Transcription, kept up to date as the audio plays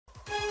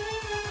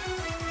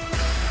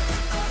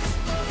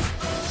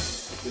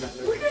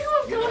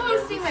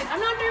like, I'm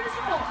not nervous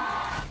at all.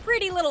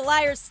 Pretty Little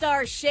Liars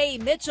star Shay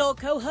Mitchell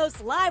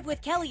co-hosts Live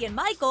with Kelly and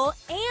Michael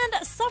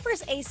and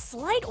suffers a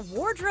slight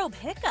wardrobe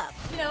hiccup.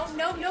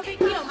 No big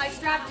deal. My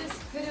strap just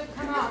could have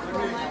come off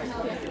from live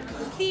television.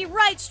 The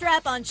right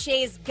strap on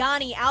Shay's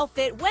Ghani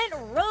outfit went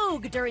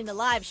rogue during the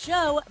live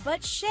show,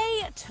 but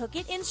Shay took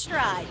it in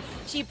stride.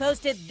 She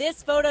posted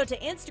this photo to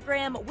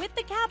Instagram with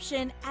the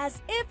caption,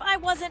 "As if I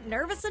wasn't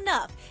nervous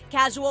enough.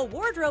 Casual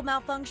wardrobe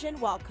malfunction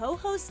while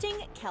co-hosting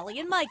Kelly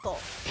and Michael."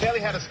 Kelly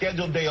had a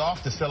scheduled day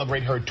off to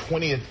celebrate her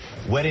 20th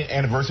wedding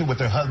anniversary with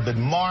her husband,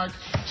 Mark.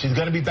 She's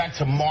going to be back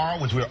tomorrow,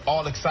 which we're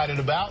all excited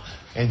about.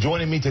 And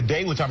joining me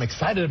today, which I'm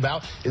excited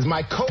about, is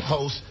my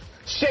co-host,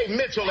 Shay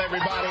Mitchell,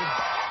 everybody.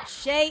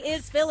 Shay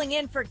is filling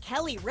in for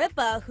Kelly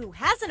Ripa, who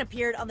hasn't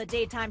appeared on the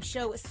daytime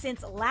show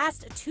since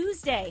last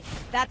Tuesday.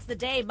 That's the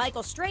day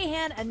Michael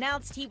Strahan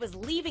announced he was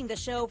leaving the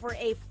show for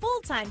a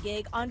full-time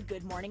gig on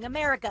Good Morning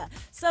America.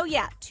 So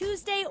yeah,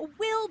 Tuesday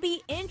will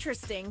be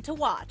interesting to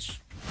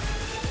watch.